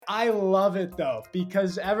I love it though,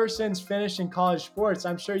 because ever since finishing college sports,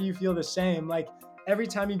 I'm sure you feel the same. Like every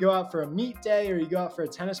time you go out for a meet day or you go out for a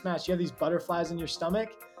tennis match, you have these butterflies in your stomach.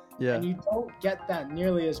 Yeah, And you don't get that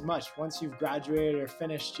nearly as much once you've graduated or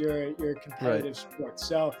finished your right. competitive sport.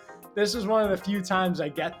 So this is one of the few times I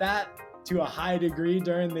get that to a high degree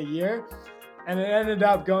during the year. And it ended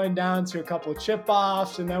up going down to a couple of chip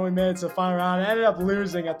offs, and then we made it to the final round. I ended up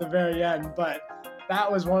losing at the very end, but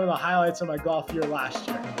that was one of the highlights of my golf year last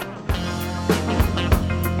year.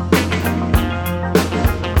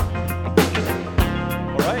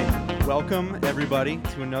 Welcome, everybody,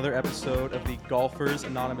 to another episode of the Golfers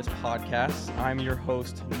Anonymous podcast. I'm your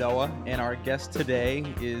host, Noah, and our guest today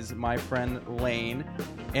is my friend Lane.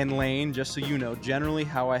 And Lane, just so you know, generally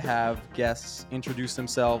how I have guests introduce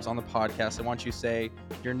themselves on the podcast, I want you to say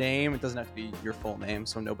your name. It doesn't have to be your full name,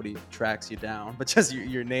 so nobody tracks you down, but just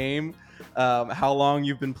your name, how long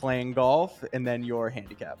you've been playing golf, and then your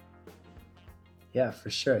handicap. Yeah, for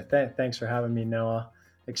sure. Thanks for having me, Noah.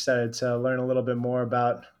 Excited to learn a little bit more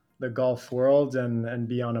about the golf world and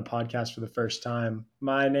be on a podcast for the first time.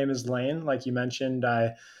 My name is Lane. Like you mentioned,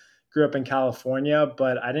 I grew up in California,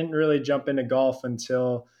 but I didn't really jump into golf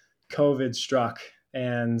until COVID struck.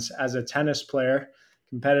 And as a tennis player,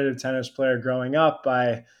 competitive tennis player growing up,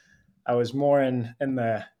 I was more in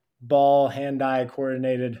the ball, hand-eye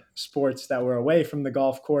coordinated sports that were away from the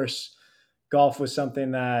golf course. Golf was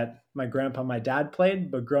something that my grandpa and my dad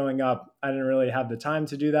played, but growing up, I didn't really have the time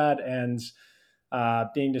to do that. And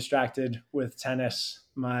being distracted with tennis,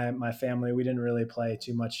 my family, we didn't really play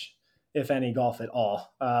too much, if any, golf at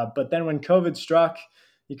all. But then when COVID struck,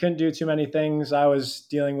 you couldn't do too many things. I was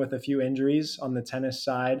dealing with a few injuries on the tennis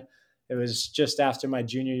side. It was just after my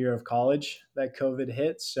junior year of college that COVID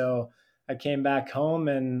hit. So I came back home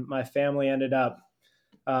and my family ended up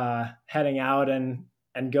heading out and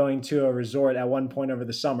going to a resort at one point over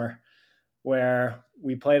the summer where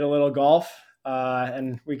we played a little golf.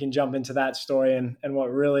 And we can jump into that story and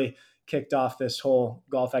what really kicked off this whole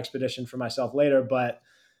golf expedition for myself later. But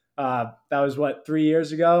that was 3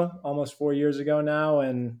 years ago, almost 4 years ago now.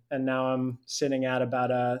 And now I'm sitting at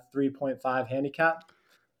about a 3.5 handicap.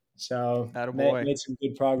 So made some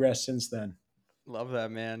good progress since then. Love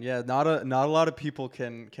that, man. Yeah, not a lot of people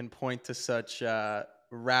can point to such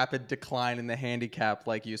rapid decline in the handicap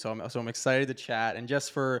like you. So I'm excited to chat. And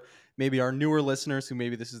just for maybe our newer listeners who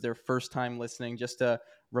maybe this is their first time listening, just a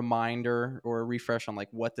reminder or a refresh on like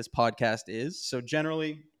what this podcast is. So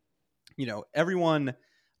generally,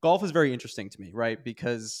 golf is very interesting to me, right?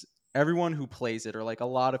 Because everyone who plays it, or like a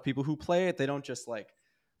lot of people who play it, they don't just like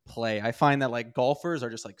play. I find that like golfers are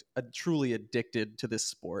just like truly addicted to this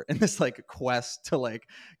sport and this like quest to like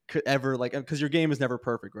ever like, because your game is never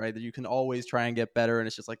perfect, right? That you can always try and get better, and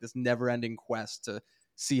it's just like this never ending quest to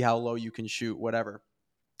see how low you can shoot, whatever.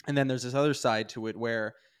 And then there's this other side to it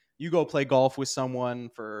where you go play golf with someone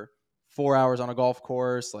for 4 hours on a golf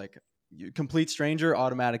course, like complete stranger, you're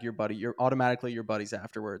automatically your buddies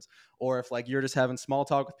afterwards. Or if like you're just having small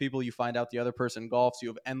talk with people, you find out the other person golfs, you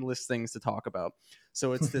have endless things to talk about.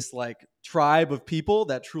 So it's this like tribe of people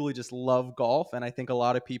that truly just love golf. And I think a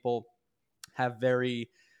lot of people have very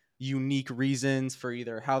unique reasons for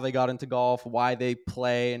either how they got into golf, why they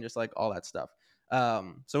play, and just like all that stuff.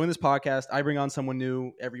 So in this podcast, I bring on someone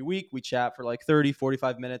new every week. We chat for like 30,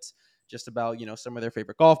 45 minutes just about, some of their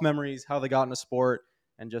favorite golf memories, how they got into sport,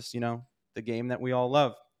 and just, the game that we all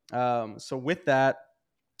love. So with that,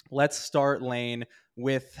 let's start, Lane,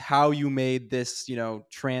 with how you made this,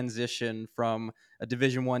 transition from a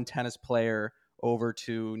Division I tennis player over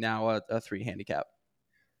to now a 3 handicap.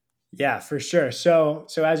 Yeah, for sure. So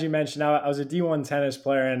as you mentioned, I was a D1 tennis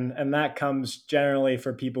player, and that comes generally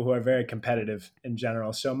for people who are very competitive in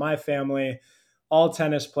general. So my family, all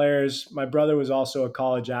tennis players. My brother was also a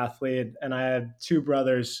college athlete, and I had two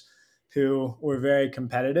brothers who were very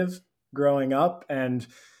competitive growing up, and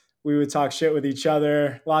we would talk shit with each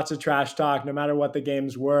other, lots of trash talk, no matter what the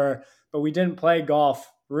games were. But we didn't play golf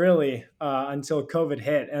really until COVID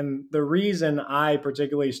hit. And the reason I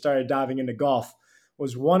particularly started diving into golf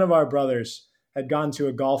was one of our brothers had gone to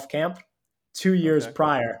a golf camp 2 years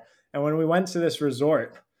prior. And when we went to this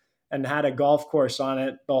resort and had a golf course on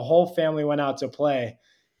it, the whole family went out to play.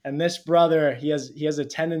 And this brother, he has a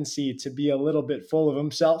tendency to be a little bit full of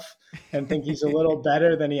himself and think he's a little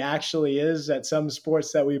better than he actually is at some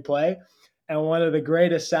sports that we play. And one of the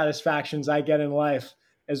greatest satisfactions I get in life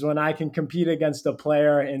is when I can compete against a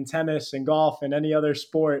player in tennis and golf and any other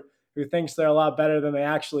sport who thinks they're a lot better than they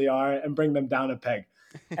actually are and bring them down a peg.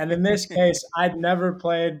 And in this case, I'd never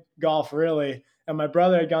played golf really, and my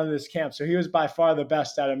brother had gone to this camp, so he was by far the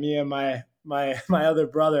best out of me and my other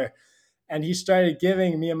brother. and he started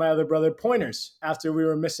giving me and my other brother pointers after we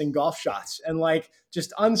were missing golf shots. And like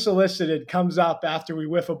just unsolicited comes up after we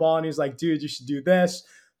whiff a ball and he's like, dude, you should do this.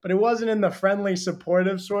 But it wasn't in the friendly,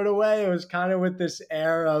 supportive sort of way. It was kind of with this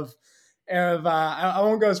air of I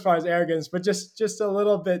won't go as far as arrogance, but just a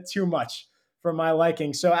little bit too much for my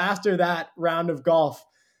liking. So after that round of golf,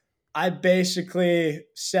 I basically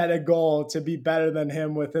set a goal to be better than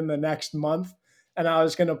him within the next month. And I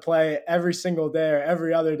was going to play every single day or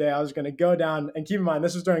every other day. I was going to go down and keep in mind,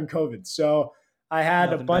 this was during COVID. So I had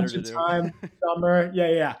a Nothing better bunch to of do. time summer. Yeah,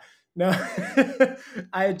 yeah. No,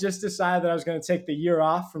 I had just decided that I was going to take the year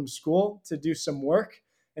off from school to do some work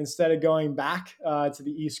instead of going back to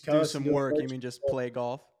the East Do Coast and some doing work. You mean just virtual. play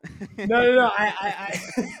golf? No, no,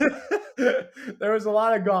 no. There was a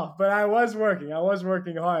lot of golf, but I was working. I was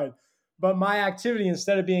working hard. But my activity,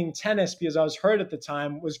 instead of being tennis, because I was hurt at the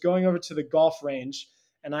time, was going over to the golf range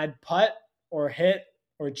and I'd putt or hit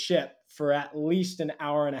or chip for at least an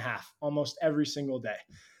hour and a half almost every single day.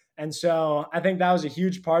 And so I think that was a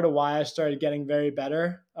huge part of why I started getting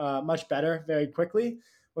much better very quickly.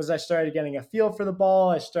 Was I started getting a feel for the ball.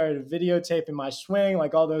 I started videotaping my swing,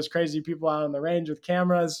 like all those crazy people out on the range with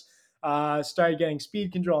cameras. Started getting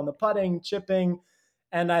speed control on the putting, chipping,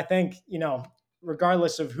 and I think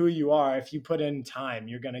regardless of who you are, if you put in time,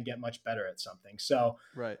 you're going to get much better at something. So,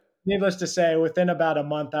 Right. needless to say, within about a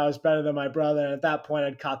month, I was better than my brother, and at that point,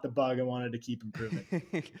 I'd caught the bug and wanted to keep improving.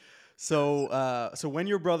 So when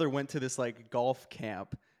your brother went to this like golf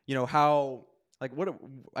camp, how like what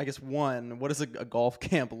I guess one, what does a golf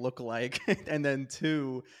camp look like, and then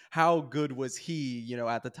two, how good was he,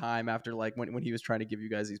 at the time after like when he was trying to give you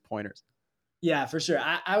guys these pointers? Yeah, for sure.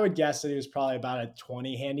 I would guess that he was probably about a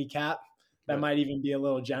 20 handicap. That Right. might even be a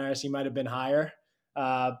little generous. He might have been higher.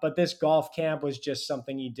 But this golf camp was just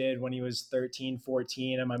something he did when he was 13,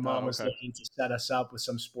 14. And my mom Oh, was okay. looking to set us up with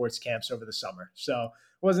some sports camps over the summer. So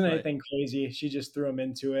it wasn't Right. anything crazy. She just threw him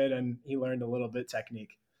into it and he learned a little bit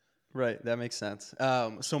technique. Right, that makes sense.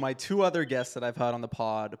 So my two other guests that I've had on the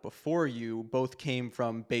pod before you both came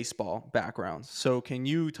from baseball backgrounds. So can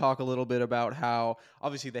you talk a little bit about how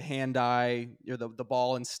obviously the hand-eye or the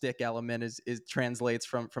ball and stick element is translates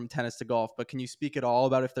from tennis to golf, but can you speak at all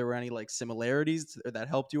about if there were any like similarities that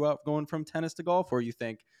helped you out going from tennis to golf, or you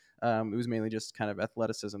think it was mainly just kind of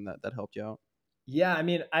athleticism that helped you out? Yeah, I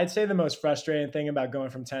mean, I'd say the most frustrating thing about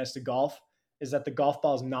going from tennis to golf is that the golf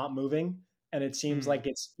ball is not moving. And it seems Mm, like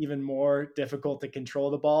it's even more difficult to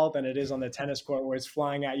control the ball than it is on the tennis court, where it's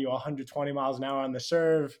flying at you 120 miles an hour on the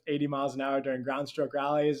serve, 80 miles an hour during ground stroke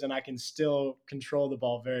rallies, and I can still control the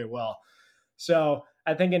ball very well. So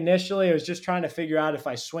I think initially I was just trying to figure out, if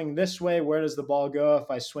I swing this way, where does the ball go?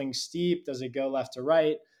 If I swing steep, does it go left to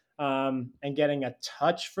right? And getting a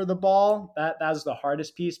touch for the ball, that's the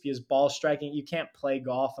hardest piece, because ball striking, you can't play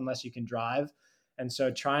golf unless you can drive. And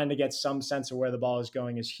so trying to get some sense of where the ball is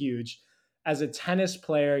going is huge. As a tennis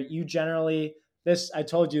player, you generally, this, I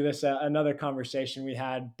told you this, another conversation we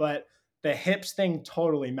had, but the hips thing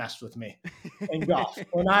totally messed with me in golf.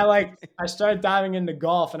 When I started diving into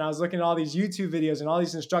golf and I was looking at all these YouTube videos, and all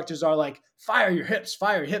these instructors are like, fire your hips,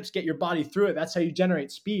 get your body through it. That's how you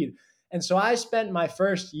generate speed. And so I spent my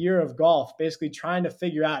first year of golf basically trying to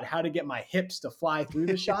figure out how to get my hips to fly through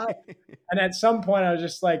the shot. And at some point, I was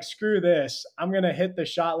just like, screw this. I'm going to hit the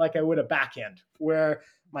shot like I would a backhand, where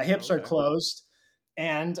my hips are okay. closed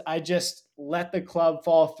and I just let the club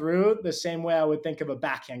fall through the same way I would think of a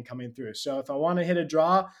backhand coming through. So if I want to hit a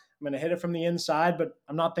draw, I'm going to hit it from the inside, but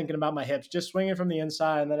I'm not thinking about my hips, just swinging from the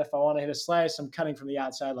inside. And then if I want to hit a slice, I'm cutting from the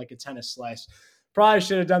outside like a tennis slice. Probably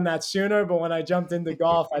should have done that sooner, but when I jumped into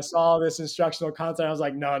golf, I saw this instructional content. I was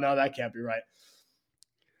like, no, that can't be right.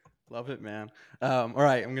 Love it, man. All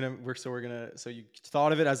right, so you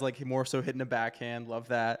thought of it as like more so hitting a backhand. Love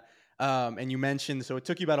that. And you mentioned, so it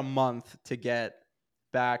took you about a month to get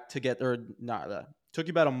back to get, or not, took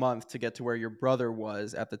you about a month to get to where your brother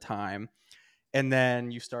was at the time. And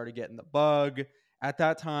then you started getting the bug at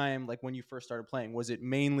that time. Like when you first started playing, was it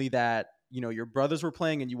mainly that, your brothers were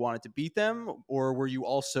playing and you wanted to beat them? Or were you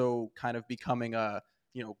also kind of becoming a,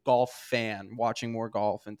 golf fan, watching more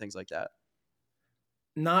golf and things like that?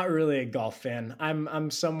 Not really a golf fan.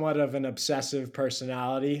 I'm somewhat of an obsessive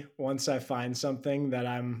personality. Once I find something that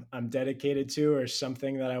I'm dedicated to, or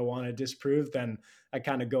something that I want to disprove, then I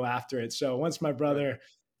kind of go after it. So once my Right. brother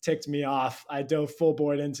ticked me off, I dove full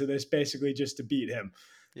board into this basically just to beat him.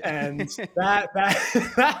 Yeah. And that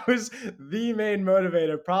that was the main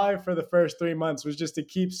motivator, probably for the first 3 months, was just to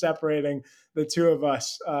keep separating the two of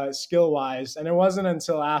us skill wise. And it wasn't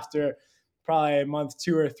until after probably month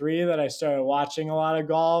 2 or 3 that I started watching a lot of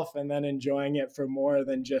golf and then enjoying it for more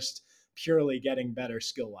than just purely getting better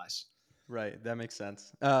skill wise. Right. That makes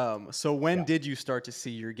sense. So when did you start to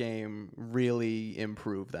see your game really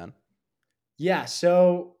improve then? Yeah.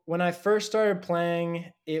 So when I first started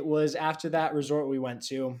playing, it was after that resort we went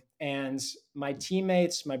to. And my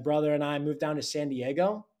teammates, my brother and I moved down to San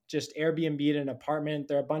Diego, just Airbnb'd an apartment.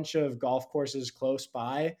 There are a bunch of golf courses close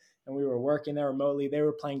by, and we were working there remotely. They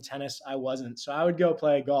were playing tennis. I wasn't. So I would go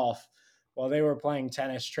play golf while they were playing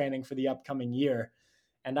tennis, training for the upcoming year.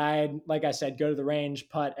 And I, like I said, go to the range,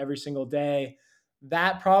 putt every single day.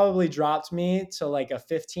 That probably dropped me to like a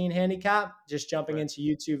 15 handicap, just jumping Right. into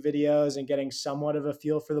YouTube videos and getting somewhat of a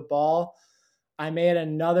feel for the ball. I made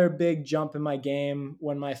another big jump in my game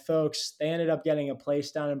when my folks, they ended up getting a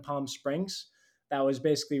place down in Palm Springs that was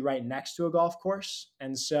basically right next to a golf course.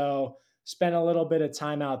 And so spent a little bit of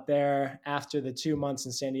time out there after the 2 months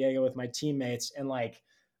in San Diego with my teammates. And like,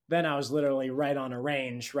 then I was literally right on a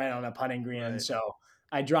range, right on a putting green. And Right. so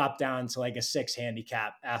I dropped down to like a 6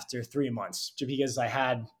 handicap after 3 months just because I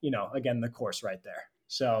had, again, the course right there.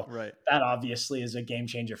 So Right. that obviously is a game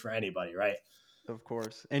changer for anybody, right? Of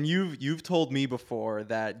course. And you've told me before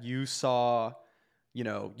that you saw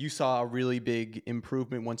a really big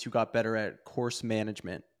improvement once you got better at course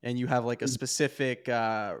management, and you have like a specific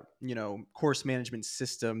course management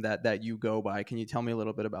system that you go by. Can you tell me a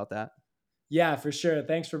little bit about that? Yeah, for sure.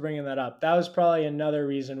 Thanks for bringing that up. That was probably another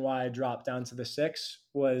reason why I dropped down to the 6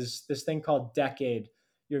 was this thing called Decade.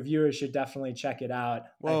 Your viewers should definitely check it out. I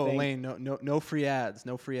Whoa, think Lane, no free ads,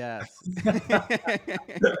 no free ads.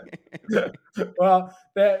 well,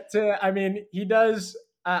 I mean, he does.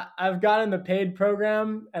 I've gotten the paid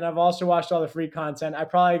program, and I've also watched all the free content. I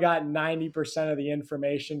probably got 90% of the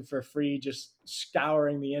information for free, just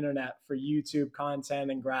scouring the internet for YouTube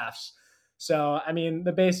content and graphs. So, I mean,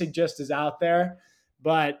 the basic gist is out there,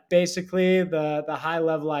 but basically, the high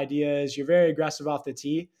level idea is you're very aggressive off the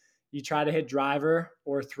tee. You try to hit driver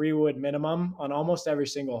or 3 wood minimum on almost every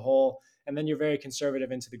single hole, and then you're very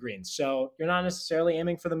conservative into the green. So you're not necessarily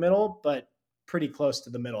aiming for the middle, but pretty close to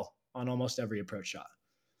the middle on almost every approach shot.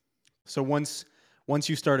 So once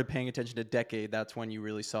you started paying attention to Decade, that's when you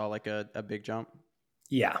really saw like a big jump.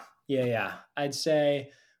 Yeah. I'd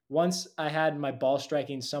say once I had my ball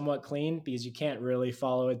striking somewhat clean, because you can't really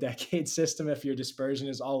follow a decade system if your dispersion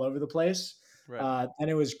is all over the place. Right. And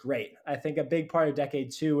it was great. I think a big part of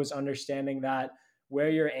decade two was understanding that where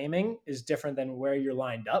you're aiming is different than where you're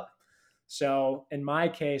lined up. So in my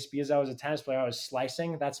case, because I was a tennis player, I was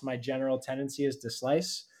slicing. That's my general tendency is to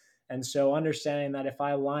slice. And so understanding that if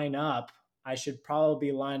I line up, I should probably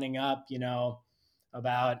be lining up,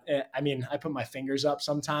 about I mean, I put my fingers up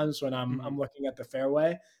sometimes when I'm Hmm. looking at the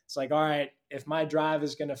fairway. It's like, all right, if my drive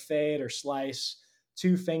is going to fade or slice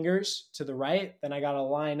 2 fingers to the right, then I got to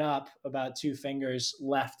line up about 2 fingers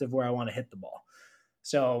left of where I want to hit the ball.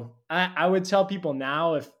 So I would tell people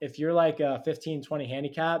now if you're like a 15, 20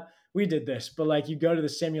 handicap, we did this, but like you go to the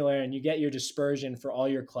simulator and you get your dispersion for all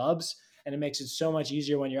your clubs. And it makes it so much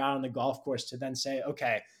easier when you're out on the golf course to then say,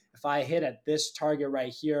 okay, if I hit at this target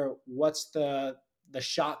right here, what's the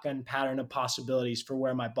shotgun pattern of possibilities for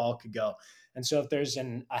where my ball could go? And so if there's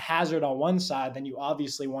a hazard on one side, then you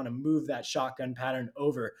obviously want to move that shotgun pattern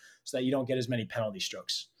over so that you don't get as many penalty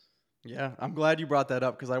strokes. Yeah, I'm glad you brought that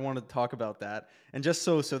up because I wanted to talk about that. And just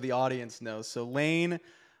so the audience knows, so Lane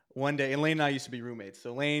one day, and Lane and I used to be roommates.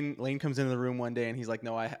 So Lane comes into the room one day and he's like,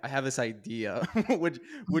 "No, I have this idea.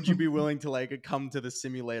 would you be willing to like come to the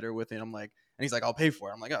simulator with me?" I'm like, and he's like, "I'll pay for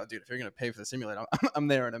it." I'm like, "Oh, dude, if you're gonna pay for the simulator, I'm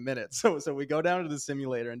there in a minute." So we go down to the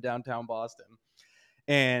simulator in downtown Boston,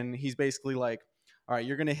 and he's basically like, "All right,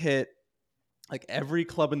 you're gonna hit like every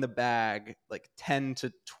club in the bag like 10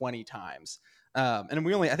 to 20 times." And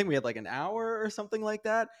I think we had like an hour or something like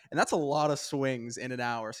that. And that's a lot of swings in an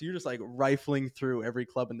hour. So you're just like rifling through every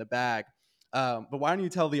club in the bag. But why don't you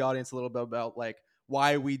tell the audience a little bit about like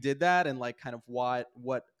why we did that and like kind of what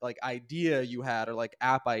like idea you had or like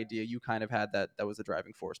app idea you kind of had that was the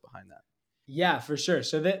driving force behind that? Yeah, for sure.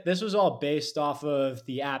 So this was all based off of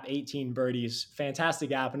the app 18 Birdies.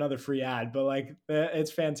 Fantastic app, another free ad, but like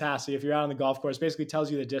it's fantastic. If you're out on the golf course, basically tells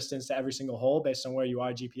you the distance to every single hole based on where you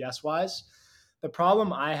are GPS wise. The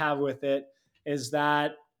problem I have with it is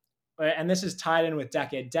that, and this is tied in with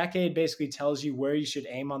Decade. Decade basically tells you where you should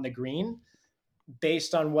aim on the green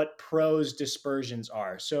based on what pros dispersions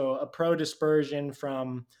are. So a pro dispersion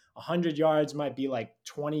from 100 yards might be like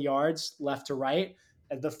 20 yards left to right.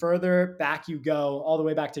 And the further back you go, all the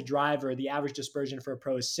way back to driver, the average dispersion for a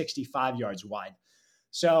pro is 65 yards wide.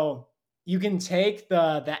 So you can take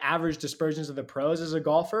the average dispersions of the pros as a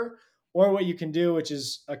golfer, or what you can do, which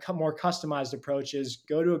is a more customized approach, is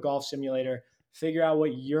go to a golf simulator, figure out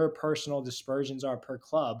what your personal dispersions are per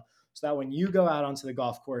club, so that when you go out onto the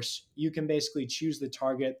golf course, you can basically choose the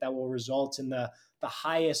target that will result in the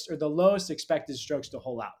highest or the lowest expected strokes to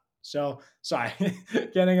hole out. So sorry,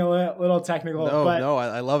 getting a little technical, No, but no,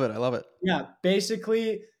 I love it. I love it. yeah,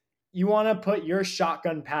 basically you want to put your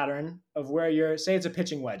shotgun pattern of where you're, say it's a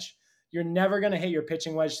pitching wedge. You're never going to hit your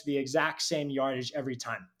pitching wedge to the exact same yardage every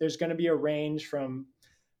time. There's going to be a range from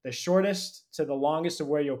the shortest to the longest of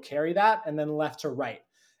where you'll carry that, and then left to right.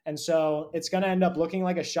 And so it's going to end up looking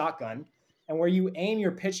like a shotgun. And where you aim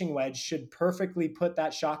your pitching wedge should perfectly put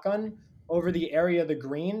that shotgun over the area of the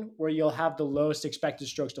green where you'll have the lowest expected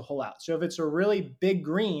strokes to hole out. So if it's a really big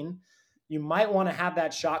green, you might want to have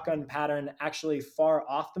that shotgun pattern actually far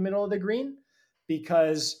off the middle of the green,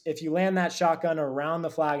 because if you land that shotgun around the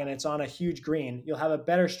flag and it's on a huge green, you'll have a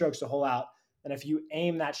better strokes to hole out than if you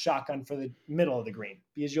aim that shotgun for the middle of the green,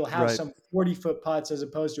 because you'll have Right. some 40-foot putts as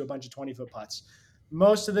opposed to a bunch of 20-foot putts.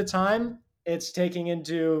 Most of the time, it's taking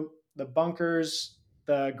into the bunkers,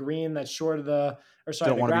 the green that's short of the, or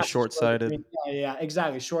sorry, Don't the want to be grass is short of the short-sighted. green. Yeah,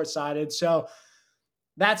 exactly. Short sided. So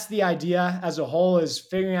that's the idea as a whole, is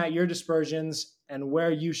figuring out your dispersions and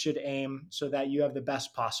where you should aim so that you have the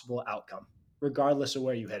best possible outcome regardless of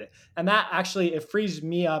where you hit it. And that actually, it frees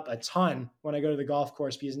me up a ton when I go to the golf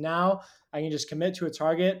course, because now I can just commit to a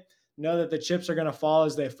target, know that the chips are going to fall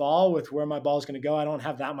as they fall with where my ball is going to go. I don't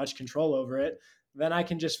have that much control over it. Then I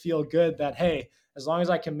can just feel good that, hey, as long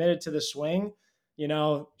as I committed to the swing,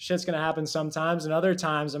 shit's going to happen sometimes. And other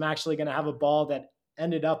times I'm actually going to have a ball that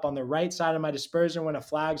ended up on the right side of my dispersion when a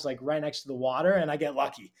flag's like right next to the water, and I get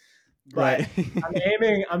lucky. But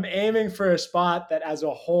Right. I'm aiming for a spot that as a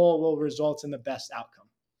whole will result in the best outcome.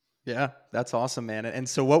 Yeah, that's awesome, man. And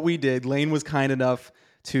so what we did, Lane was kind enough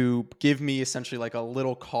to give me essentially like a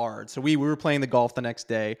little card. So we were playing the golf the next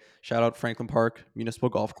day. Shout out Franklin Park Municipal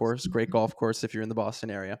Golf Course, great golf course if you're in the Boston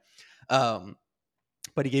area. Um,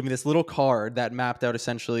 but he gave me this little card that mapped out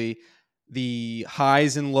essentially the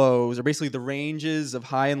highs and lows, or basically the ranges of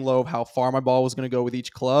high and low of how far my ball was going to go with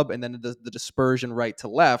each club, and then the dispersion right to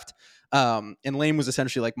left. And Lane was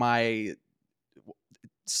essentially like my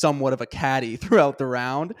somewhat of a caddy throughout the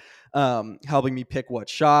round, helping me pick what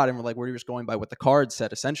shot, and we're like, we're just going by what the card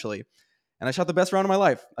said essentially. And I shot the best round of my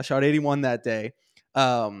life. I shot 81 that day.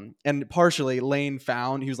 And partially Lane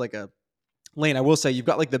found, he was like, Lane, I will say you've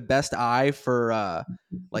got like the best eye for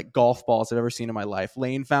like golf balls I've ever seen in my life.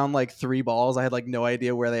 Lane found like 3 balls. I had like no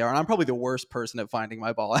idea where they are. And I'm probably the worst person at finding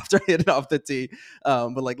my ball after I hit it off the tee.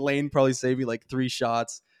 But like Lane probably saved me like 3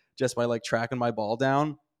 shots just by like tracking my ball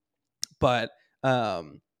down. But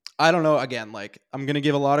I don't know. Again, like I'm going to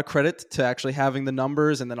give a lot of credit to actually having the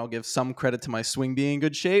numbers, and then I'll give some credit to my swing being in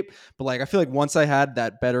good shape. But like I feel like once I had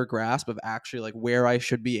that better grasp of actually like where I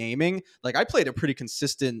should be aiming, like I played a pretty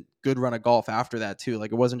consistent good run of golf after that too.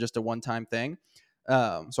 Like it wasn't just a one-time thing.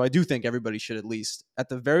 So I do think everybody should, at least, at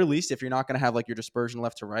the very least, if you're not going to have like your dispersion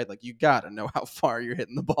left to right, like you got to know how far you're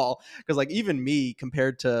hitting the ball. Because like even me,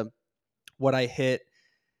 compared to what I hit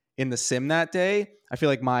in the sim that day, I feel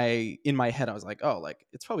like in my head I was like, oh, like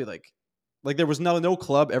it's probably like there was no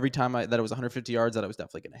club every time that it was 150 yards that I was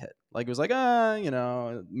definitely going to hit. Like it was like,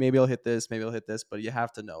 maybe I'll hit this, but you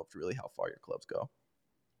have to know really how far your clubs go.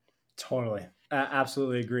 Totally.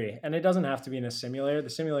 Absolutely agree. And it doesn't have to be in a simulator. The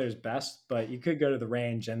simulator is best, but you could go to the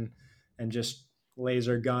range and just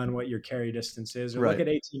laser gun what your carry distance is, or look Right. at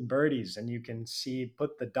 18 birdies and you can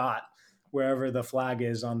put the dot wherever the flag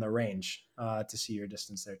is on the range to see your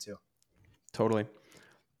distance there too. Totally.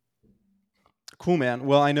 Cool, man.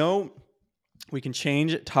 Well, I know we can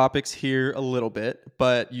change topics here a little bit,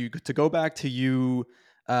 but to go back to you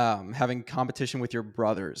having competition with your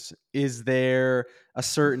brothers, is there a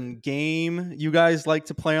certain game you guys like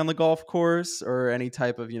to play on the golf course, or any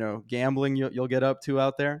type of gambling you'll get up to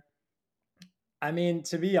out there? I mean,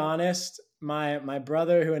 to be honest, my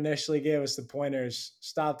brother who initially gave us the pointers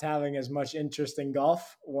stopped having as much interest in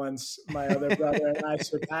golf once my other brother and I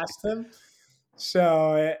surpassed him.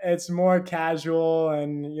 So it's more casual,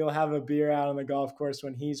 and you'll have a beer out on the golf course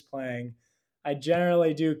when he's playing. I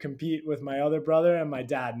generally do compete with my other brother and my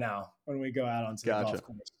dad now when we go out onto the golf Gotcha.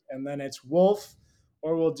 course. And then it's Wolf,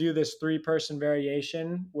 or we'll do this 3-person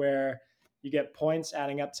variation where you get points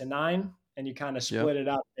adding up to 9, and you kind of Yep. split it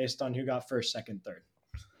up based on who got first, second, third.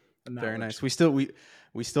 And that Very works. nice.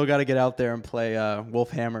 We still got to get out there and play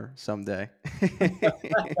Wolf Hammer someday.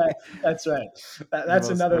 That's right. the That's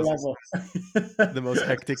most another most level. the most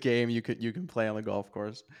hectic game you can play on the golf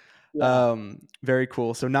course. Yeah. Very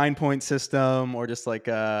cool. So 9-point system, or just like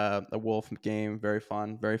a wolf game. Very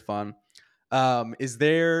fun. Very fun. Is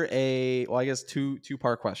there I guess two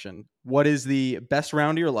part question. What is the best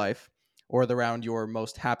round of your life? or the round you're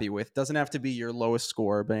most happy with. Doesn't have to be your lowest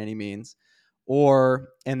score by any means. Or,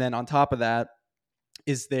 and then on top of that,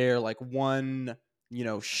 is there like one,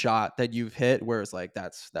 shot that you've hit where it's like,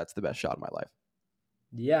 that's the best shot of my life?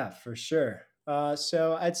 Yeah, for sure.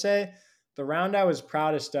 So I'd say the round I was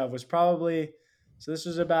proudest of was probably, so this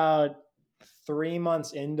was about 3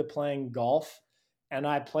 months into playing golf, and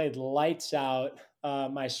I played lights out.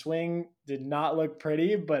 My swing did not look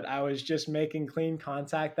pretty, but I was just making clean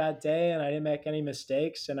contact that day, and I didn't make any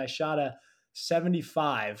mistakes. And I shot a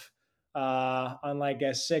 75 on like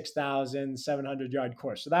a 6,700 yard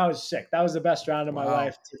course. So that was sick. That was the best round of my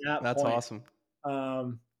life Wow. to that That's point. awesome.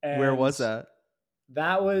 Where And was that?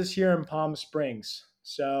 that was here in Palm Springs.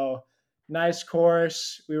 So nice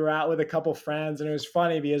course. We were out with a couple friends, and it was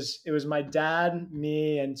funny because it was my dad,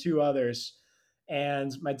 me, and two others.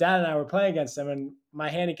 And my dad and I were playing against them, and my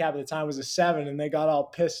handicap at the time was a 7, and they got all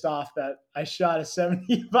pissed off that I shot a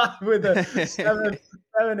 75 with a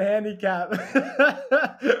seven handicap.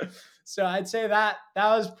 So I'd say that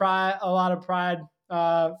was pride, a lot of pride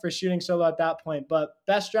for shooting solo at that point. But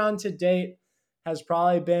best round to date has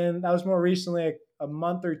probably been, that was more recently, a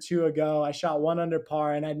month or two ago. I shot 1 under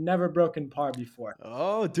par, and I'd never broken par before.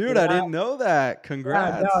 Oh, So dude, I that, didn't know that. yeah, no,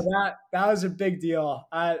 Congrats. that was a big deal.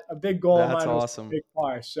 A big goal of That's mine was to awesome. make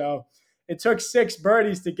par. So it took 6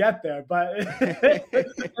 birdies to get there, but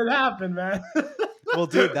it happened, man. Well,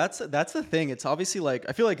 dude, that's the thing. It's obviously like,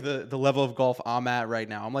 I feel like the level of golf I'm at right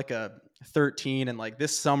now, I'm like a 13, and like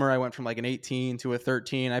this summer I went from like an 18 to a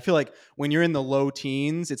 13. I feel like when you're in the low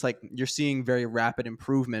teens, it's like you're seeing very rapid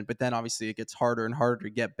improvement, but then obviously it gets harder and harder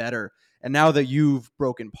to get better. And now that you've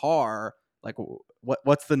broken par, like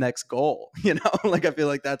what's the next goal? Like I feel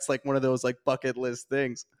like that's like one of those like bucket list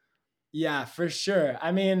things. Yeah, for sure.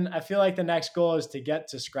 I mean, I feel like the next goal is to get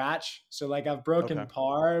to scratch. So like I've broken Okay.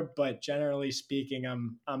 par, but generally speaking,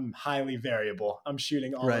 I'm highly variable. I'm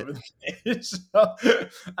shooting all Right. over the place. So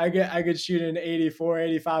I could shoot an 84,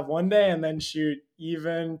 85 one day and then shoot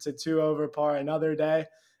even to 2 over par another day.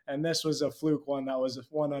 And this was a fluke one that was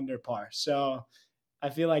 1 under par. So I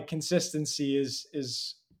feel like consistency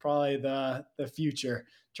is probably the future,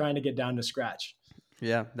 trying to get down to scratch.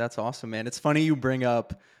 Yeah, that's awesome, man. It's funny you bring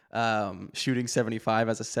up shooting 75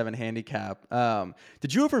 as a 7 handicap.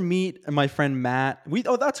 Did you ever meet my friend Matt?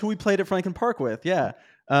 That's who we played at Franklin Park with. Yeah.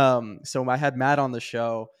 So I had Matt on the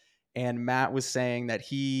show, and Matt was saying that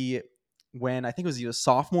when I think it was he was a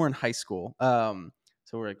sophomore in high school. So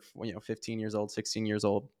we're like 15 years old, 16 years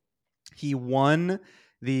old. He won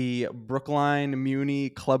the Brookline Muni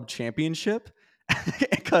Club Championship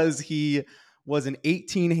because he was an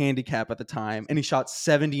 18 handicap at the time, and he shot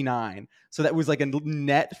 79. So that was like a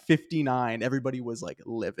net 59. Everybody was like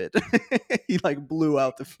livid. He like blew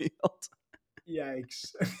out the field.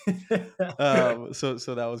 Yikes.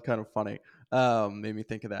 So that was kind of funny. Made me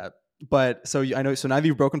think of that. But I know. So now that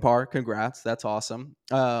you've broken par, congrats. That's awesome.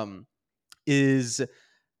 Is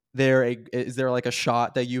is there like a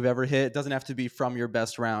shot that you've ever hit? It doesn't have to be from your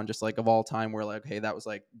best round, just like of all time, where like, hey, that was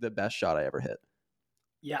like the best shot I ever hit.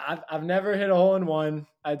 Yeah, I've never hit a hole in one.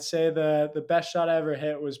 I'd say the best shot I ever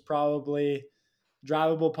hit was probably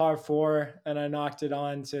drivable par four, and I knocked it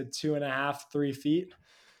on to 2.5, 3 feet.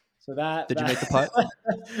 So that Did you that make the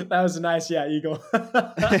putt? that was a nice, yeah, eagle.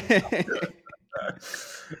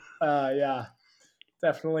 Yeah,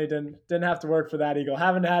 definitely didn't have to work for that eagle.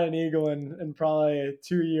 Haven't had an eagle in probably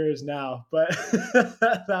 2 years now, but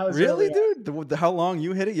that was early Really, on. dude? How long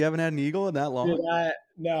you hit it? You haven't had an eagle in that Dude, long?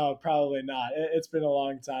 no, probably not. It's been a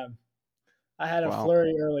long time. I had a Wow.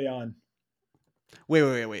 flurry early on.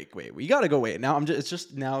 Wait. We gotta go. Wait. Now it's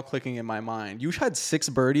just now clicking in my mind. You had 6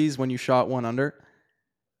 birdies when you shot 1 under,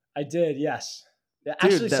 I did, yes. Yeah,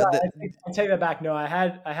 actually, dude. sorry, That I take that back. No, I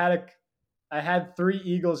had 3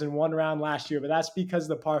 eagles in one round last year, but that's because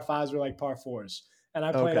the par fives were like par fours, and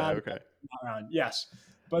I played out of okay. that round. Yes,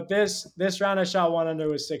 but this round I shot 1 under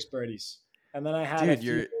with 6 birdies, and then I had a Dude,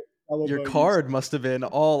 few your double your bogeys. card must have been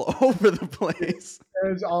all over the place.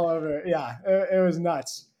 It was all over. Yeah, it was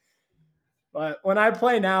nuts. But when I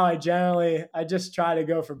play now, I just try to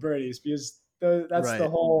go for birdies because that's Right. the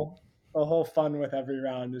whole fun with every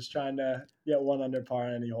round is trying to get 1 under par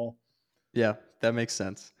on any hole. Yeah, that makes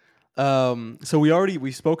sense. So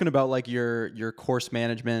we've spoken about like your course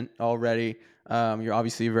management already. You're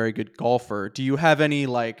obviously a very good golfer. Do you have any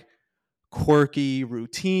like quirky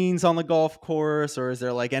routines on the golf course, or is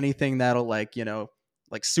there like anything that'll like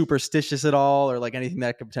like superstitious at all, or like anything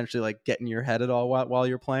that could potentially like get in your head at all while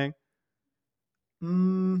you're playing?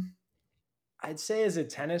 Mm, I'd say as a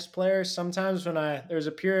tennis player, sometimes there's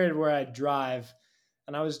a period where I drive,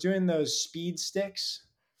 and I was doing those speed sticks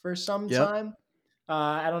for some Yep. time.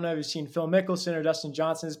 I don't know if you've seen Phil Mickelson or Dustin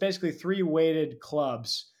Johnson. It's basically 3 weighted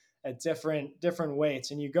clubs at different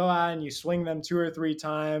weights, and you go out and you swing them 2 or 3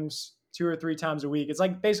 times a week. It's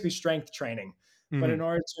like basically strength training, but in Mm-hmm.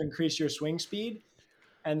 order to increase your swing speed.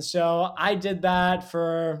 And so I did that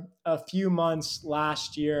for a few months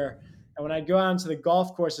last year. And when I'd go out into the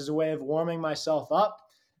golf course as a way of warming myself up,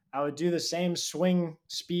 I would do the same swing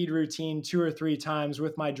speed routine 2 or 3 times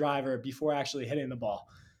with my driver before actually hitting the ball.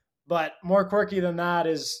 But more quirky than that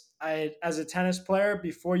is as a tennis player,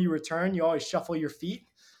 before you return, you always shuffle your feet,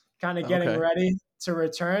 kind of getting Okay. ready to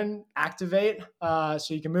return, activate, so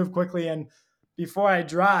you can move quickly. And before I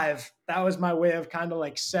drive, that was my way of kind of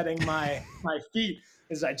like setting my feet.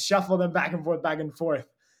 Is I'd shuffle them back and forth,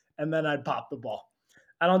 and then I'd pop the ball.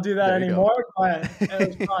 I don't do that There you go. anymore, but it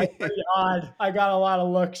was probably pretty odd. I got a lot of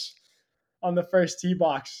looks on the first tee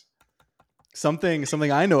box. Something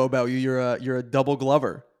I know about you. You're a double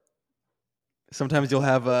glover. Sometimes you'll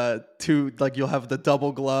have two, like you'll have the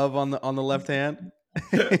double glove on the left hand.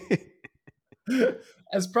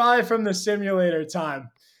 It's probably from the simulator time.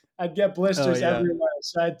 I'd get Oh blisters yeah. everywhere,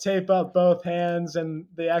 so I'd tape up both hands, and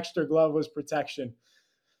the extra glove was protection.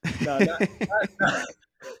 No, not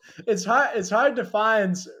it's hard. It's hard to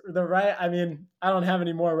find the right. I mean, I don't have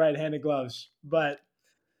any more right-handed gloves, but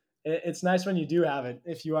it's nice when you do have it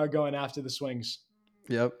if you are going after the swings.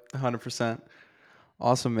 Yep, 100%.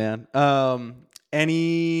 Awesome, man.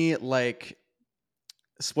 Any like,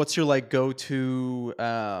 what's your like go-to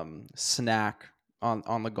snack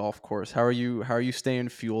on the golf course? How are you staying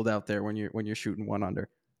fueled out there when you're shooting one under?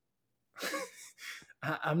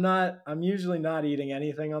 I'm not. I'm usually not eating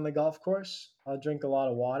anything on the golf course. I'll drink a lot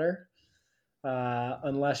of water,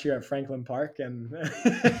 unless you're at Franklin Park, and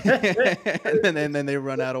And then they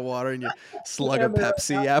run out of water and you slug a and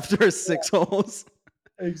Pepsi after 6 holes.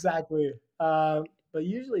 exactly. But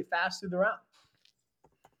usually fast through the round.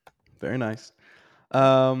 Very nice.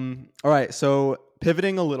 All right, so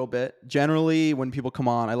pivoting a little bit. Generally, when people come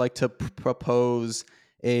on, I like to propose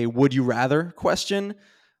a "Would you rather" question.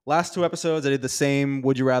 Last 2 episodes, I did the same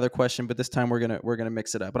 "Would you rather" question, but this time we're gonna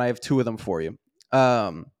mix it up, and I have 2 of them for you.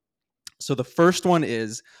 Um, so the first one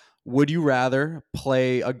is: Would you rather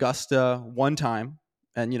play Augusta one time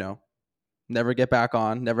and never get back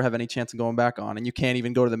on, never have any chance of going back on, and you can't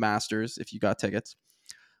even go to the Masters if you got tickets,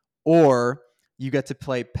 or you get to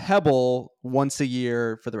play Pebble once a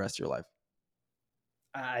year for the rest of your life?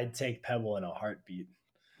 I'd take Pebble in a heartbeat.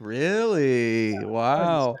 Really? 100%.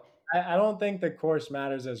 Wow. I don't think the course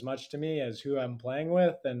matters as much to me as who I'm playing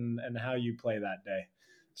with and how you play that day.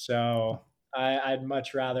 So I'd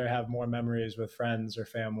much rather have more memories with friends or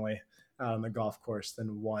family out on the golf course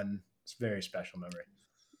than one very special memory.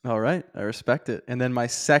 All right. I respect it. And then my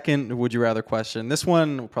second would you rather question. This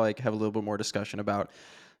one we'll probably have a little bit more discussion about.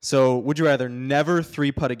 So, would you rather never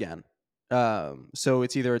three putt again? So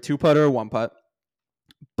it's either a two putt or a one putt,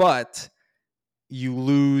 but you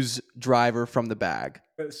lose driver from the bag.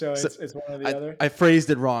 So So it's one or the I, other. I phrased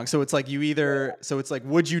it wrong. So it's like you either, so it's like,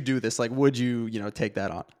 would you do this? Like, would you, take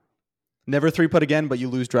that on? Never three putt again, but you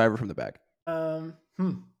lose driver from the bag. Um,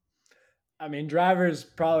 hmm. I mean, driver is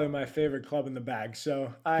probably my favorite club in the bag.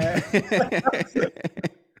 So I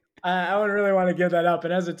wouldn't really want to give that up.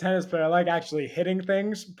 And as a tennis player, I like actually hitting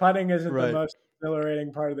things. Putting isn't the Right. most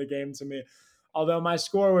exhilarating part of the game to me. Although my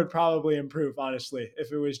score would probably improve, honestly,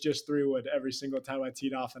 if it was just 3 wood every single time I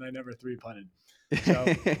teed off and I never three putted. So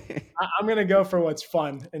I'm going to go for what's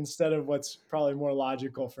fun instead of what's probably more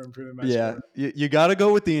logical for improving my Yeah, score. you got to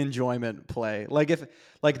go with the enjoyment play. Like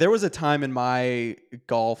there was a time in my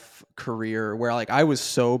golf career where like I was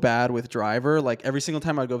so bad with driver, like every single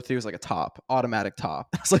time I'd go through it was like a top, automatic top.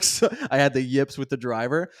 I was like I had the yips with the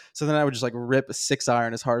driver. So then I would just like rip a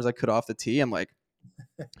 6-iron as hard as I could off the tee. I'm like,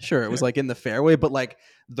 sure, it was like in the fairway, but like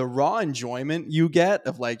the raw enjoyment you get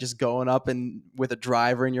of like just going up and with a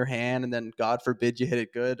driver in your hand and then God forbid you hit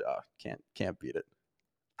it good, oh, can't beat it.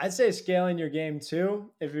 I'd say scaling your game too.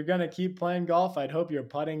 If you're going to keep playing golf, I'd hope your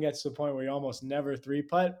putting gets to the point where you almost never three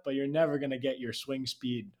putt, but you're never going to get your swing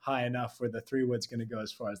speed high enough where the 3 wood's going to go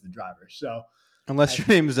as far as the driver. So Unless I your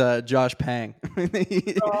think, name's Josh Pang.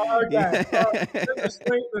 oh, okay. Well, then Yeah.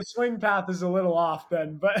 the swing path is a little off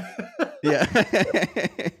then, but Yeah.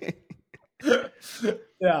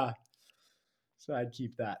 yeah. So I'd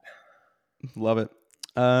keep that. Love it.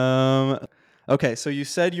 Okay, so you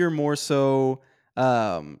said you're more so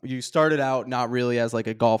you started out not really as like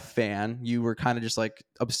a golf fan. You were kind of just like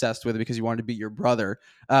obsessed with it because you wanted to beat your brother.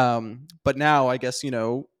 But now I guess,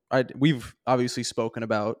 we've obviously spoken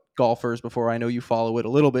about golfers before. I know you follow it a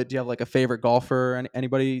little bit. Do you have like a favorite golfer?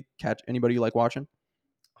 Anybody you like watching?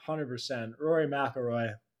 100%. Rory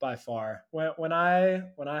McIlroy. by far. When I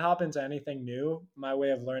hop into anything new, my way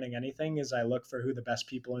of learning anything is I look for who the best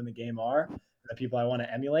people in the game are, the people I want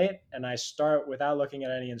to emulate, and I start without looking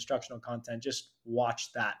at any instructional content. Just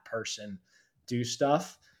watch that person do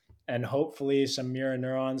stuff, and hopefully some mirror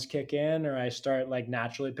neurons kick in, or I start like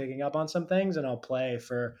naturally picking up on some things, and I'll play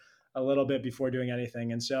for a little bit before doing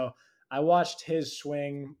anything. And so I watched his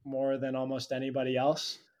swing more than almost anybody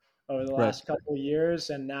else over the Right. last couple of years.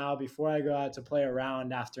 And now, before I go out to play a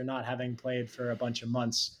round after not having played for a bunch of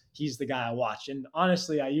months, he's the guy I watch. And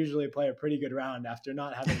honestly, I usually play a pretty good round after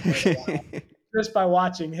not having played a while just by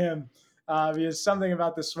watching him. Because something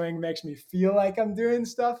about the swing makes me feel like I'm doing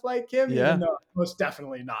stuff like him, even Yeah. though I'm most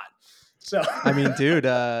definitely not. So, I mean, dude,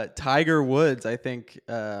 Tiger Woods, I think,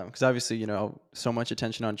 because obviously, so much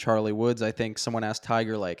attention on Charlie Woods. I think someone asked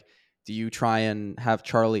Tiger, like, do you try and have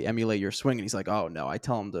Charlie emulate your swing? And he's like, oh, no, I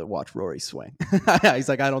tell him to watch Rory swing. He's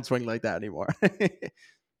like, I don't swing like that anymore.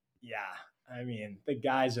 yeah, I mean, the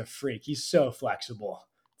guy's a freak. He's so flexible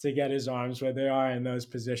to get his arms where they are in those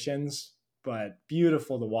positions, but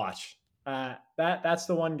beautiful to watch. That's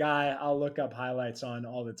the one guy I'll look up highlights on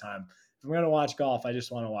all the time. If I'm gonna watch golf, I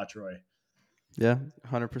just want to watch Roy. Yeah,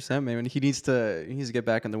 100%, man. He needs to get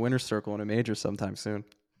back in the winner's circle in a major sometime soon.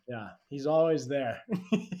 Yeah, he's always there.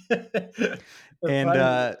 The And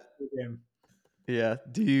putting game. yeah,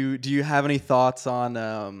 do you have any thoughts on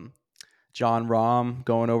John Rahm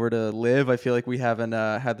going over to Live? I feel like we haven't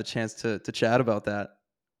had the chance to chat about that.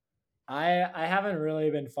 I haven't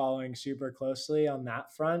really been following super closely on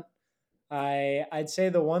that front. I'd say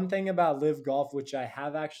the one thing about Live Golf, which I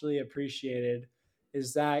have actually appreciated,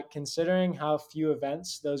 is that considering how few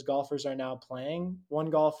events those golfers are now playing, one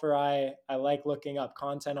golfer I like looking up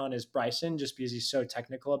content on is Bryson, just because he's so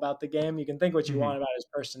technical about the game. You can think what you Hmm. want about his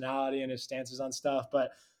personality and his stances on stuff,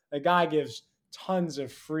 but the guy gives tons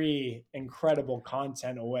of free, incredible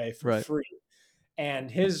content away for Right. free. And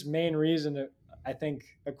his main reason, I think,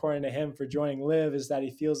 according to him, for joining Live is that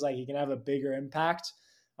he feels like he can have a bigger impact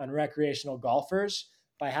on recreational golfers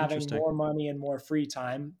by having Interesting. more money and more free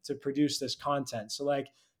time to produce this content. So, like,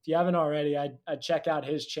 if you haven't already, I'd check out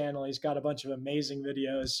his channel. He's got a bunch of amazing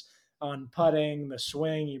videos on putting, the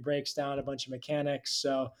swing. He breaks down a bunch of mechanics.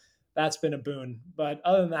 So, that's been a boon. But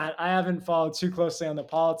other than that, I haven't followed too closely on the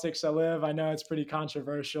politics of Live. I know it's pretty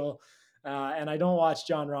controversial. And I don't watch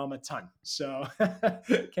John Rahm a ton, so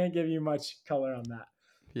can't give you much color on that.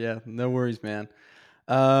 Yeah, no worries, man.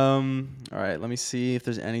 All right, let me see if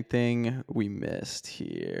there's anything we missed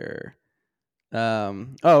here. Oh,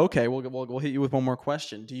 okay. We'll hit you with one more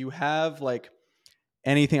question. Do you have like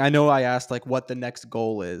anything? I know I asked like what the next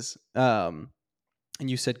goal is. And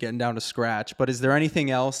you said getting down to scratch, but is there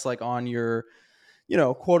anything else like on your,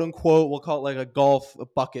 quote unquote, we'll call it like a golf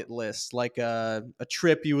bucket list, like a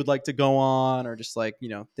trip you would like to go on, or just like,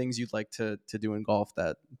 things you'd like to do in golf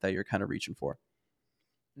that you're kind of reaching for?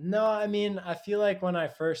 No, I mean, I feel like when I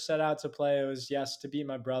first set out to play, it was yes to beat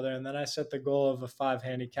my brother, and then I set the goal of a 5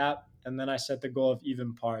 handicap, and then I set the goal of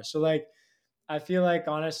even par. So like I feel like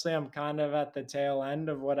honestly, I'm kind of at the tail end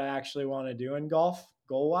of what I actually want to do in golf,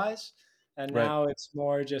 goal wise. And Right. now it's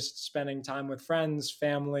more just spending time with friends,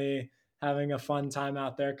 family, having a fun time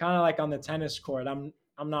out there, kind of like on the tennis court. I'm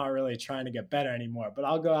not really trying to get better anymore, but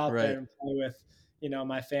I'll go out there Right. and play with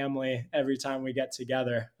my family every time we get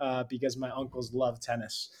together because my uncles love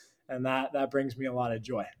tennis, and that brings me a lot of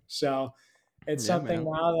joy. So it's Yeah, something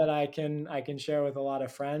man. now that I can share with a lot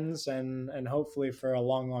of friends and hopefully for a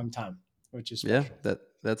long, long time, which is Yeah, special.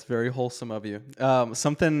 that's very wholesome of you.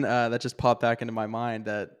 Something that just popped back into my mind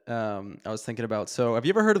that I was thinking about. So, have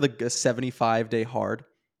you ever heard of the 75-day hard?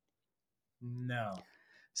 No.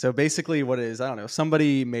 So basically, what it is, I don't know.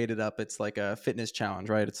 Somebody made it up. It's like a fitness challenge,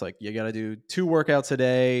 right? It's like you got to do 2 workouts a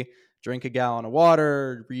day, drink a gallon of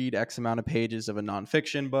water, read X amount of pages of a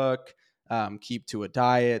nonfiction book, keep to a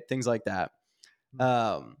diet, things like that. Hmm.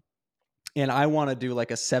 Um, and I want to do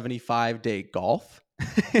like a 75-day golf.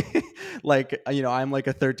 Like, I'm like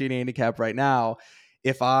a 13 handicap right now.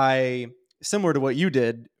 If I, similar to what you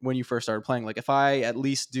did when you first started playing, like if I at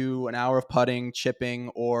least do an hour of putting, chipping,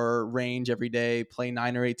 or range every day, play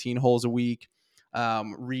 9 or 18 holes a week,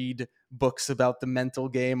 read books about the mental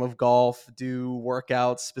game of golf, do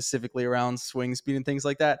workouts specifically around swing speed and things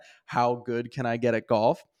like that, how good can I get at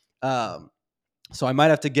golf? So I might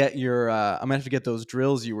have to get I might have to get those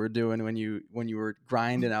drills you were doing when you were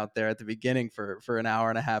grinding out there at the beginning for an hour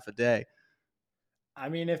and a half a day. I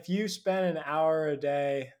mean, if you spend an hour a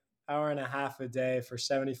day, hour and a half a day for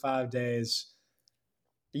 75 days,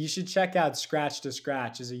 you should check out Scratch to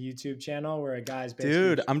Scratch as a YouTube channel where a guy's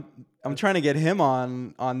basically Dude, just, I'm trying to get him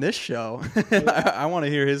on this show. yeah, I want to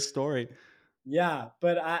hear his story. Yeah,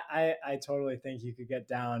 but I totally think you could get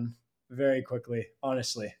down very quickly,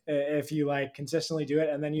 honestly, if you like consistently do it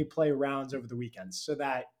and then you play rounds over the weekends so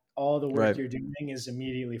that all the work Right. you're doing is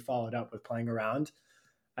immediately followed up with playing around.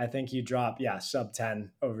 I think you drop, yeah, sub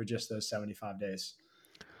 10 over just those 75 days.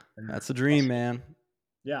 And That's a dream, plus, man.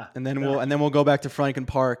 yeah, And then no, we'll go back to Franken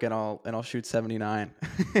Park and I'll shoot 79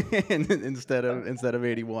 instead of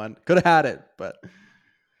 81. Could have had it, but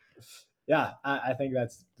yeah, I think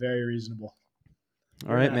that's very reasonable. all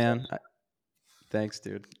We're going right, to have to. man. Thanks,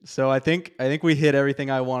 dude. So I think we hit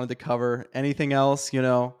everything I wanted to cover. Anything else,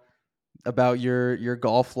 about your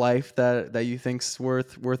golf life that you think's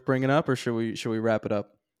worth bringing up, or should we wrap it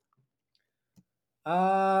up?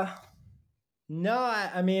 Uh, no,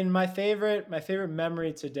 I mean, my favorite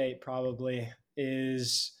memory to date probably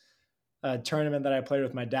is a tournament that I played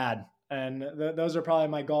with my dad. And those are probably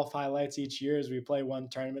my golf highlights each year as we play one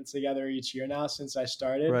tournament together each year now since I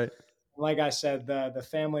started. Right. Like I said, the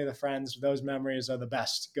family, the friends, those memories are the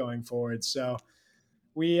best going forward. So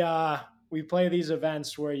we play these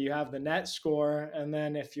events where you have the net score, and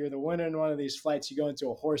then if you're the winner in one of these flights, you go into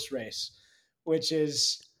a horse race, which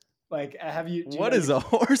is like, have you do you What know you is a can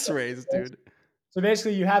horse race, dude? so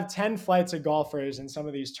basically, you have 10 flights of golfers in some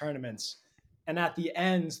of these tournaments. And at the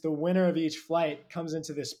end, the winner of each flight comes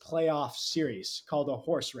into this playoff series called a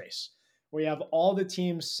horse race, where you have all the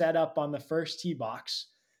teams set up on the first tee box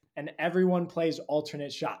and everyone plays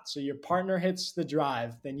alternate shots. So your partner hits the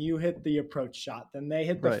drive, then you hit the approach shot, then they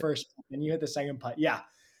hit the Right. first, then you hit the second putt. Yeah.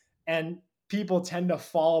 And people tend to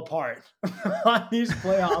fall apart on these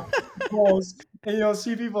playoff holes. And you'll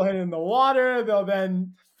see people hitting the water. They'll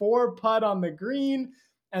then four putt on the green,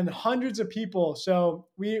 and hundreds of people. So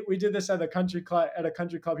we did this at a country club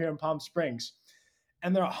here in Palm Springs,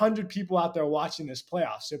 and there are 100 people out there watching this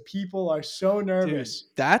playoff. So people are so Dude, nervous.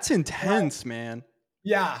 that's intense, man.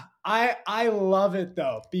 Yeah, I love it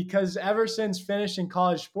though, because ever since finishing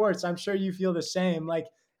college sports, I'm sure you feel the same. Like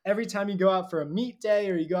every time you go out for a meet day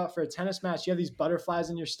or you go out for a tennis match, you have these butterflies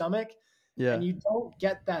in your stomach, Yeah. and you don't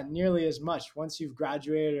get that nearly as much once you've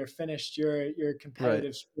graduated or finished your Right.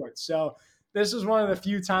 competitive sport. So this is one of the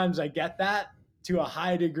few times I get that to a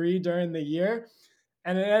high degree during the year.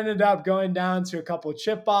 And it ended up going down to a couple of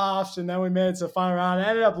chip offs, and then we made it to the final round. I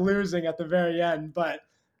ended up losing at the very end, but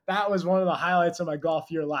that was one of the highlights of my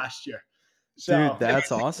golf year last year. Dude, So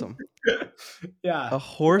that's awesome. yeah, A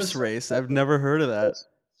horse race. I've never heard of that.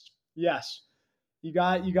 yes, you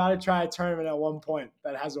got to try a tournament at one point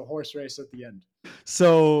that has a horse race at the end.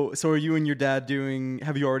 So are you and your dad doing?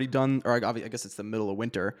 Have you already done? Or I guess it's the middle of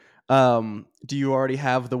winter. Do you already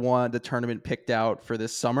have the tournament picked out for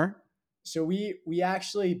this summer? So we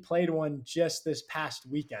actually played one just this past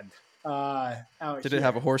weekend out Did it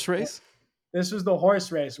have a here. horse race? This was the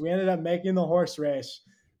horse race. We ended up making the horse race.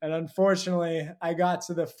 And unfortunately, I got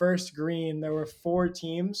to the first green. There were four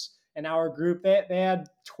teams in our group. They had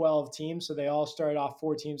 12 teams. So they all started off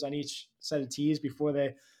four teams on each set of tees before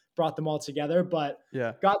they brought them all together. But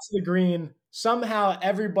Yeah. got to the green. Somehow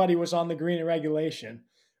everybody was on the green in regulation,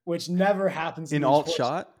 which never happens in In these alt horse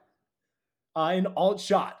shot? in alt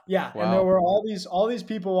shot. Yeah, and there Wow. were all these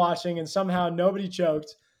people watching, and somehow nobody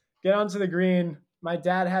choked. Get onto the green. My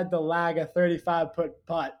dad had to lag a 35-foot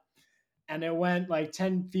putt, and it went like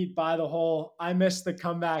 10 feet by the hole. I missed the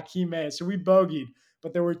comeback he made, so we bogeyed.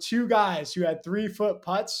 But there were two guys who had 3-foot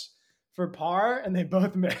putts for par, and they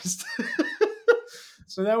both missed.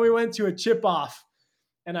 So then we went to a chip off,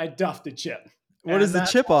 and I duffed a chip, What does and the that.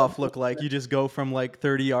 chip off look like? You just go from like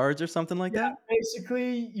 30 yards or something like Yeah, that?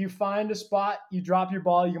 basically, you find a spot, you drop your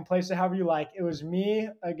ball, you can place it however you like. It was me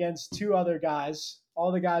against two other guys,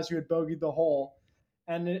 all the guys who had bogeyed the hole.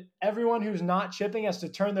 And everyone who's not chipping has to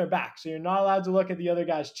turn their back. So you're not allowed to look at the other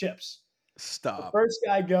guy's chips. The Stop. first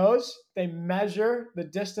guy goes, they measure the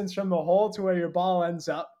distance from the hole to where your ball ends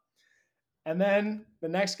up. And then the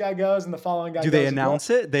next guy goes, and the following guy Do they goes again. announce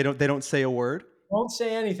it? They don't say a word? Won't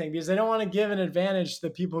say anything because they don't want to give an advantage to the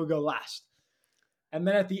people who go last. And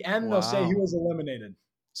then at the end, they'll say who Wow. was eliminated.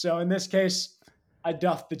 So in this case, I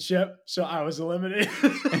duffed the chip, so I was eliminated.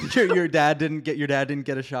 And your dad didn't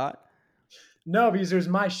get a shot? No, because it was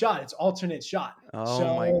my shot. It's alternate shot.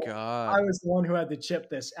 Oh my So I god. was the one who had to chip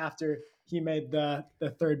this after he made the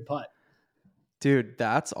third putt. Dude,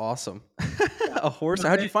 that's awesome. Yeah. A horse? No,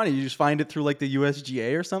 How'd you find it? You just find it through like the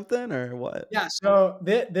USGA or something or what? yeah. So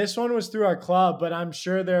this one was through our club, but I'm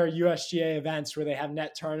sure there are USGA events where they have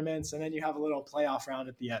net tournaments, and then you have a little playoff round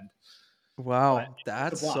at the end. But Wow, it's a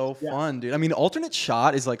that's blast. so Yeah. fun, dude. I mean, alternate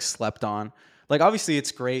shot is like slept on. like obviously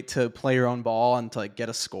it's great to play your own ball and to like get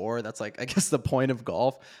a score. That's like I guess the point of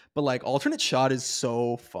golf. But like alternate shot is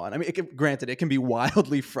so fun. I mean, granted, it can be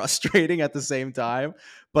wildly frustrating at the same time,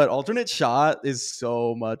 but alternate shot is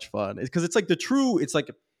so much fun. It's because it's like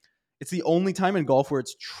it's the only time in golf where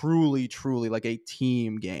it's truly, truly like a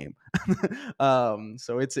team game.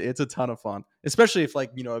 So it's a ton of fun, especially if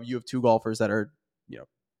like you have two golfers that are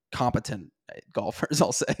competent golfers.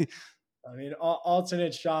 I'll say. I mean,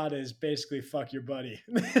 alternate shot is basically fuck your buddy.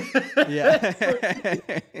 Yeah. You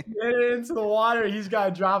hit it into the water, he's got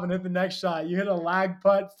to drop and hit the next shot. You hit a lag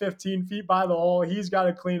putt 15 feet by the hole, he's got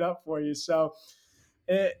to clean up for you. So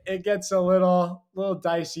it gets a little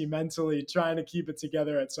dicey mentally trying to keep it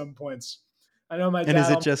together at some points. I know my dad. And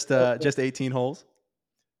is it just 18 holes?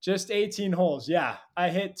 Just 18 holes. Yeah. I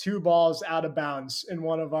hit 2 balls out of bounds in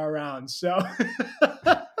one of our rounds. So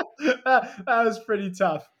that was pretty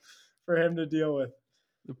tough for him to deal with.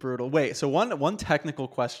 Brutal. Wait, so one technical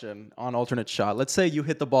question on alternate shot. Let's say you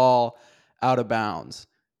hit the ball out of bounds.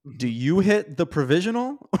 Do you hit the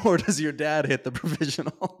provisional or does your dad hit the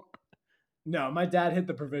provisional? No, my dad hit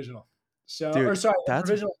the provisional. So, Dude, the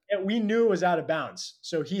provisional. We knew it was out of bounds,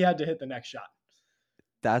 so he had to hit the next shot.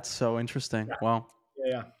 That's so interesting. Yeah. Wow.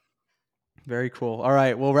 Yeah. Very cool. All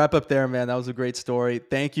right, we'll wrap up there, man. That was a great story.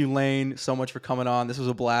 Thank you, Lane, so much for coming on. This was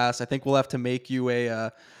a blast. I think we'll have to make you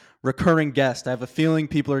a recurring guest. I have a feeling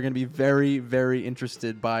people are going to be very, very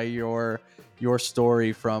interested by your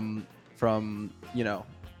story from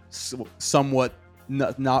somewhat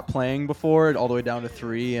not playing before all the way down to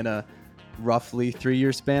 3 in a roughly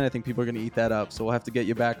 3-year span. I think people are going to eat that up. So we'll have to get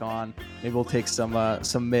you back on. Maybe we'll take some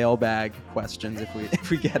mailbag questions if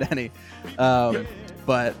we get any.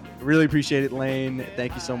 But really appreciate it, Lane.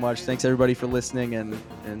 Thank you so much. Thanks everybody for listening, and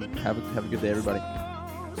have a good day, everybody.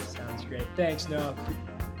 Sounds great. Thanks, Noah.